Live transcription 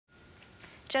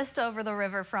Just over the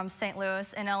river from St.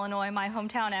 Louis in Illinois, my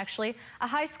hometown actually, a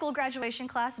high school graduation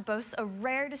class boasts a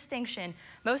rare distinction.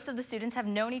 Most of the students have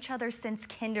known each other since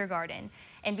kindergarten.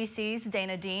 NBC's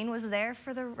Dana Dean was there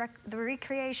for the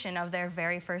recreation of their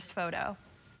very first photo.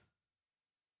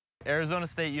 Arizona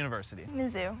State University.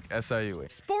 Mizzou.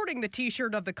 SIUE. Sporting the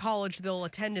t-shirt of the college they'll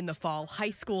attend in the fall,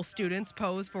 high school students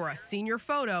pose for a senior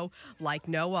photo like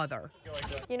no other.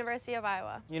 University of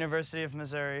Iowa. University of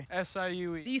Missouri.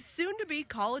 SIUE. These soon-to-be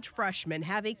college freshmen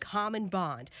have a common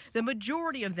bond. The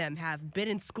majority of them have been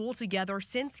in school together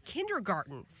since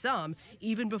kindergarten, some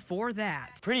even before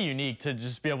that. Pretty unique to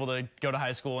just be able to go to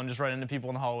high school and just run into people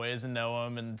in the hallways and know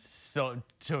them, and still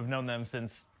to have known them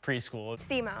since preschool.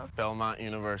 SEMO. Belmont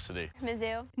University.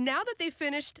 Mizzou. Now that they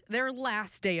finished their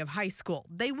last day of high school,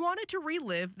 they wanted to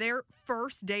relive their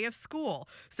first day of school.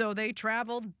 So they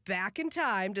traveled back in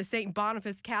time to St.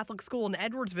 Boniface Catholic School in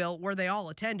Edwardsville, where they all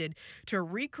attended, to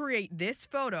recreate this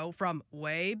photo from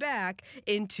way back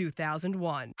in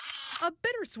 2001. A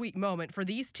bittersweet moment for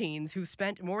these teens who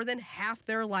spent more than half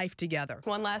their life together.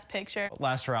 One last picture.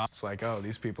 Last hurrah. It's like, oh,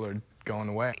 these people are going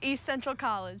away. East Central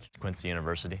College. Quincy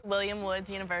University. William Woods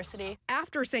University.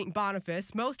 After St.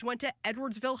 Boniface, most went to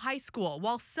Edwardsville High School,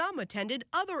 while some attended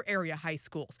other area high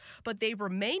schools. But they've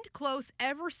remained close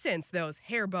ever since those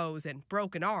hair bows and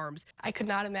broken arms. I could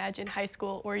not imagine high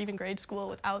school or even grade school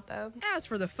without them. As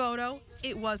for the photo,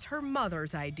 it was her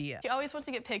mother's idea. She always wants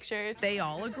to get pictures. They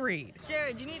all agreed.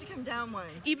 Jared, you need to come down one.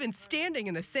 Even standing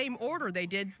in the same order they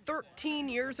did 13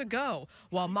 years ago,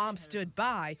 while Mom stood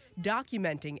by,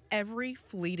 documenting every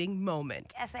fleeting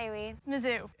moment. SIUE.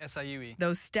 Mizzou. SIUE.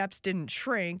 Those steps didn't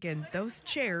shrink and those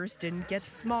chairs didn't get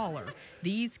smaller.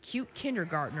 These cute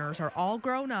kindergartners are all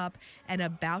grown up and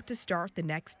about to start the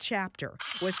next chapter,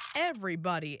 with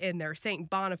everybody in their St.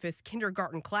 Boniface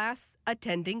kindergarten class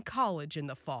attending college in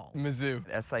the fall. Mizzou.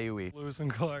 SIUE. Lewis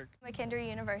and Clark. McKendree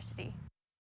University.